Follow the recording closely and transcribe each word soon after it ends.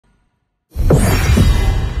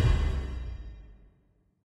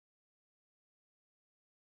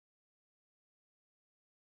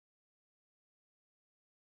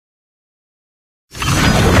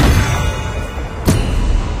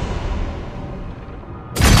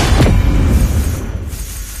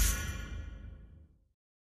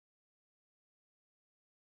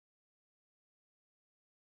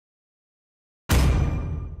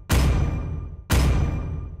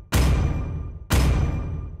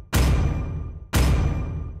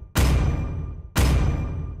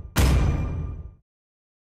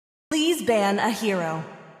Please ban a hero.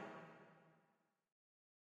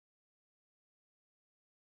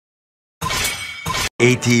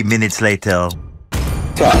 "80 minutes later.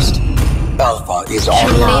 Test. Alpha is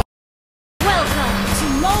online. Welcome to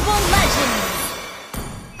Mobile Legends!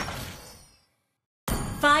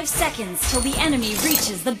 5 seconds till the enemy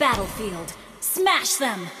reaches the battlefield. Smash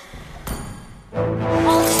them!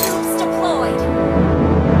 All troops deployed!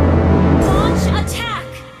 Launch attack!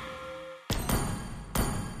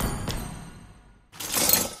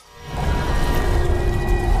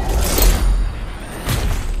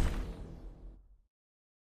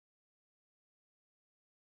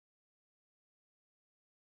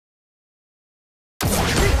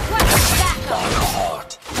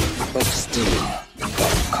 Heart of steel and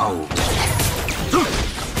cold.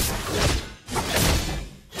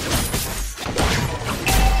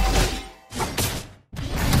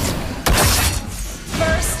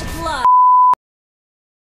 First blood!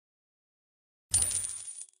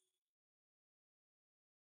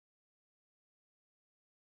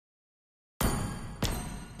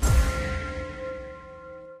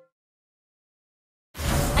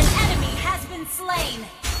 An enemy has been slain!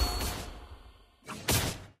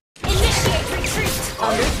 Initiate retreat!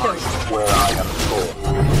 Understood. Where I am told.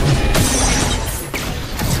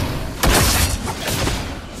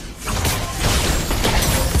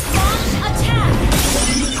 Launch attack!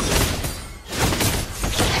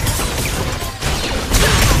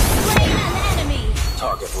 Slain an enemy!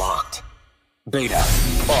 Target locked. Beta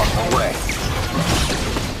on the way.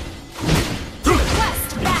 Request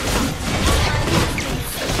backup!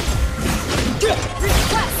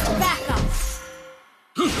 Request backup!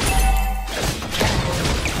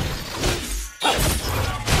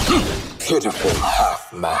 Pitiful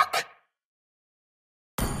half-Mac.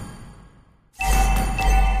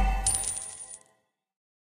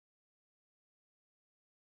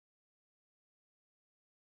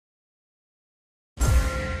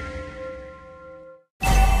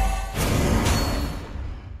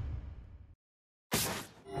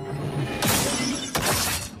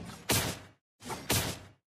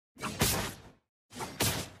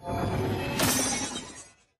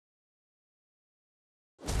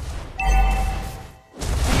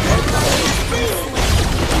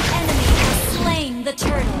 The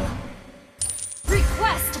turtle.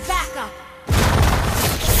 Request backup.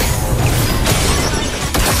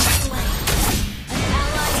 An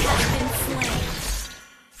ally has been slain.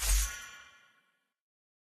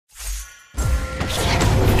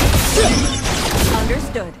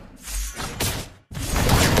 Understood.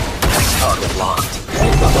 Target locked.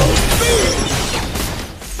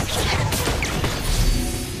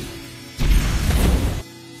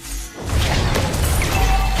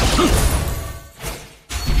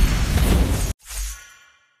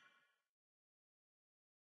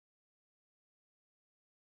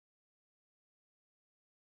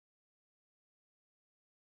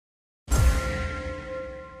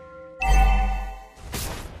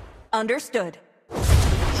 Understood.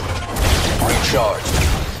 Recharged.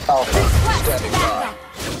 Alpha standing by.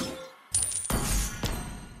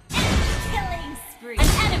 Killing spree. An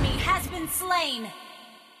enemy has been slain.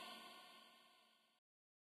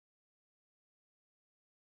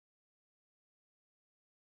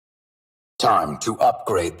 Time to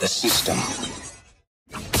upgrade the system.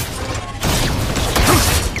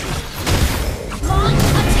 Launch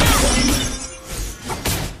attack.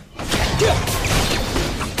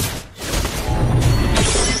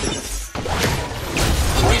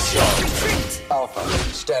 Initiate retreat. Alpha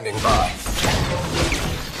standing by.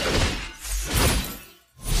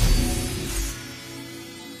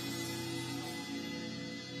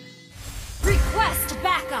 Request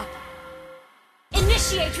backup.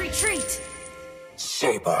 Initiate retreat.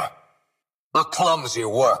 Saber. A clumsy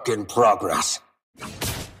work in progress.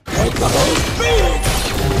 Make the whole thing!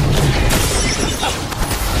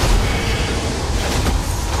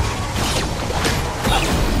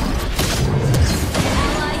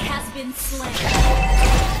 Ally has been slain.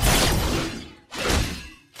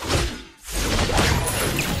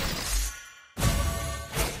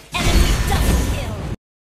 Enemy double kill.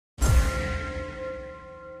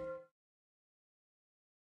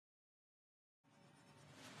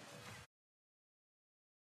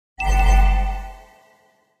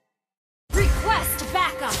 Request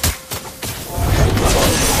backup.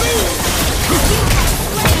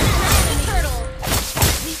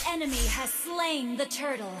 Enemy has slain the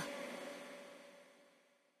turtle.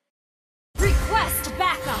 Request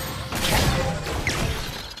backup.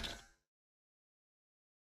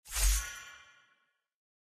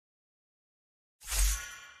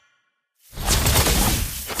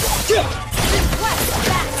 Request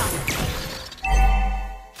backup.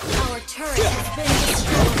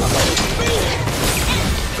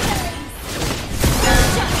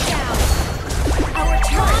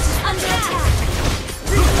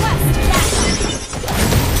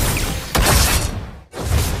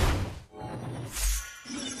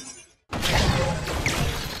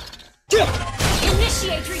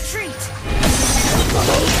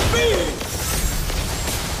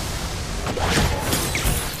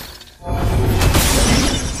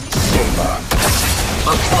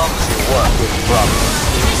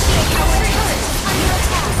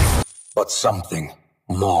 but something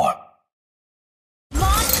more.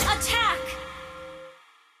 Launch attack!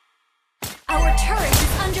 Our turret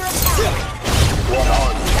is under attack! What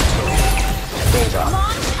are you? Beta.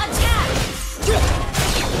 Launch attack!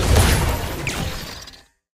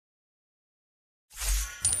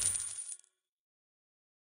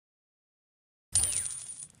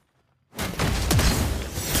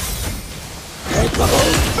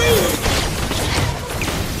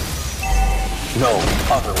 No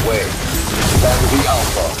other way than the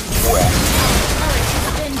Alpha way. Turret has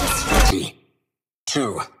been destroyed. To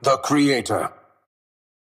the Creator.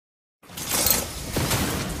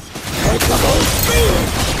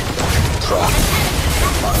 Trust.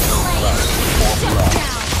 I know less or Shut less.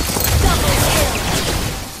 down! Double kill!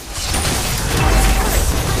 Our turret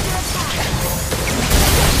is under attack!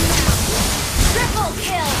 Triple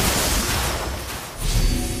kill!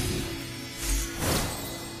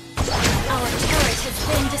 Our turret has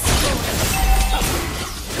been destroyed.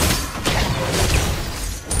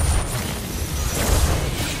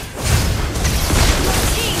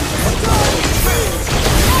 Team destroyed!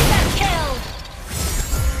 Mega kill!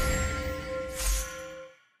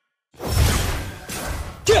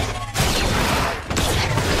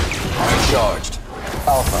 Recharged.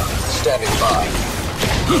 Alpha standing by.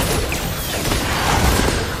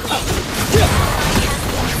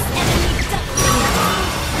 Enemy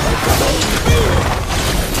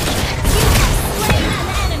slain an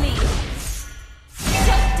enemy!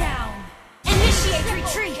 Shut down! Initiate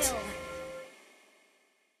retreat!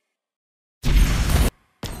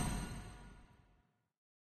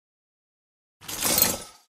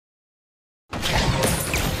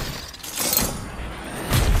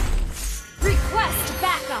 Request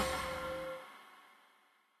backup!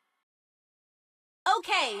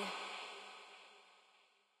 Okay.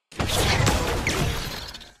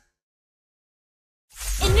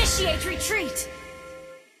 Initiate retreat!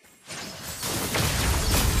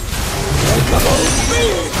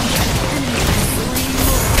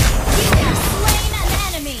 You have slain an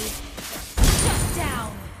enemy! Shut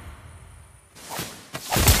down!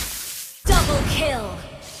 Double kill!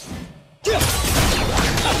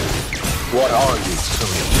 What are you to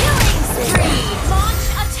me? Killing spree! Launch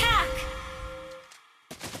attack!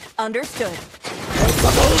 Understood.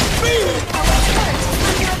 Our turret is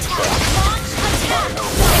under attack! Launch attack!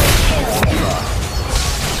 Double kill!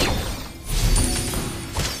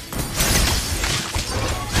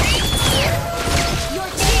 Your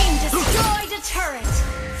team destroyed a turret!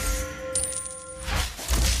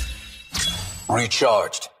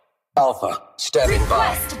 Recharged. Alpha standing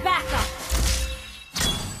by. Request backup!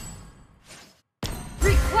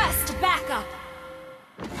 Request backup!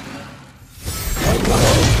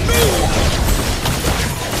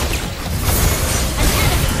 An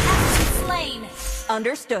enemy has been slain!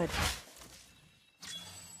 Understood.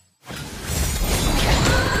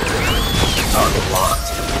 Target locked.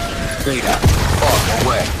 Beta. On the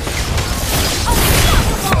way.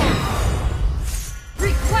 Unstoppable!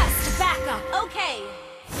 Request backup! Okay!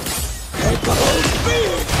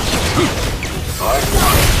 I know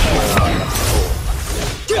where I am full.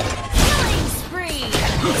 Killing spree!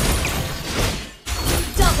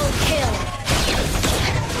 Double kill!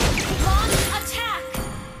 Launch attack!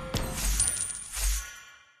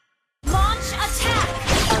 Launch attack!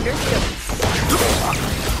 Understood.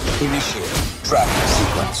 Initiate tracking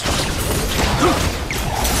sequence.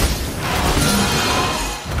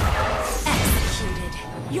 Executed.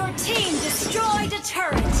 Your team destroyed a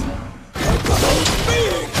turret!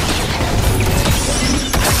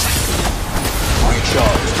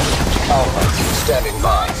 Recharged. Alpha standing by.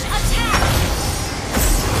 Launch attack!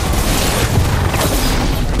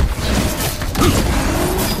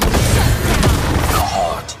 The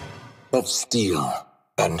heart of steel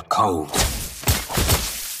and cold.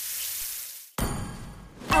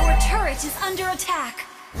 Our turret is under attack!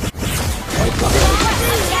 Request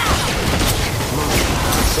attack!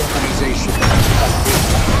 Synchronization.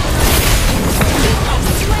 You have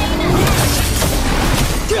slain an enemy!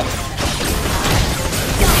 Double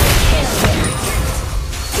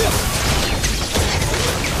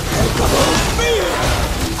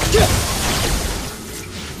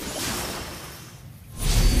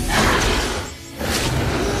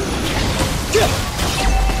kill!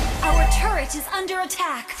 Our turret is under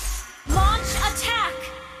attack! Launch attack!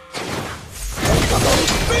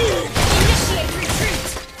 Initiate retreat!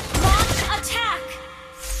 Launch attack!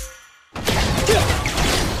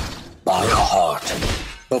 By a heart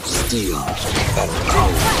of steel and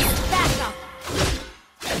cold. Request backup!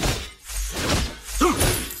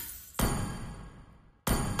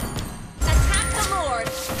 Attack the Lord!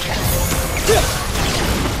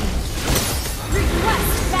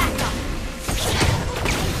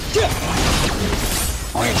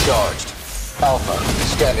 charged. Alpha,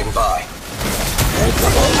 standing by.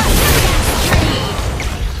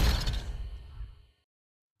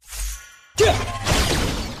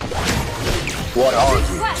 What are you?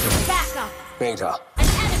 Request backup. Beta. An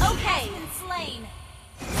enemy has been slain.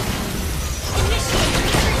 Initiate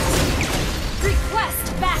retreat. Request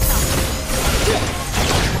backup.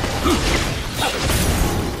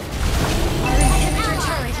 Our inhibitor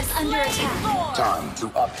turret is under attack. Time to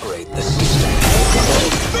upgrade the system.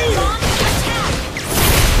 Launch